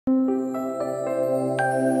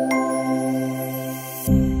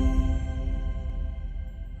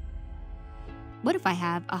what if I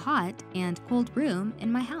have a hot and cold room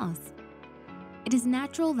in my house? It is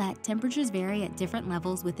natural that temperatures vary at different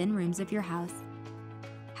levels within rooms of your house.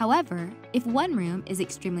 However, if one room is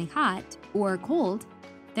extremely hot or cold,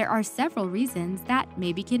 there are several reasons that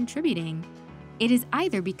may be contributing. It is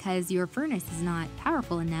either because your furnace is not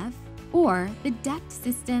powerful enough, or the duct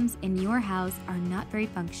systems in your house are not very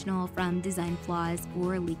functional from design flaws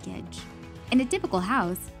or leakage. In a typical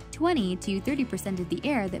house, 20 to 30% of the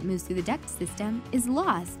air that moves through the duct system is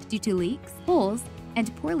lost due to leaks, holes,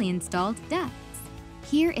 and poorly installed ducts.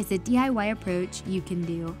 Here is a DIY approach you can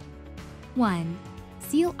do. 1.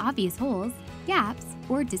 Seal obvious holes, gaps,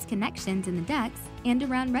 or disconnections in the ducts and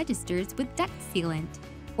around registers with duct sealant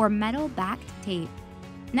or metal-backed tape.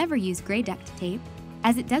 Never use gray duct tape,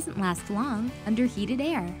 as it doesn't last long under heated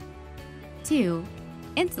air. 2.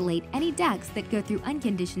 Insulate any ducts that go through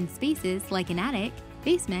unconditioned spaces like an attic,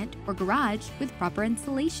 basement, or garage with proper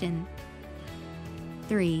insulation.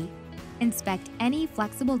 3. Inspect any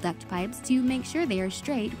flexible duct pipes to make sure they are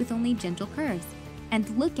straight with only gentle curves, and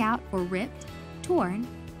look out for ripped, torn,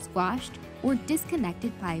 squashed, or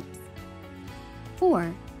disconnected pipes.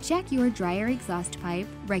 4. Check your dryer exhaust pipe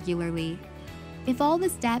regularly. If all the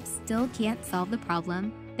steps still can't solve the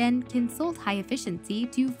problem, then consult High Efficiency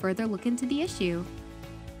to further look into the issue.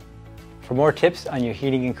 For more tips on your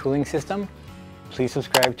heating and cooling system, please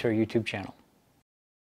subscribe to our YouTube channel.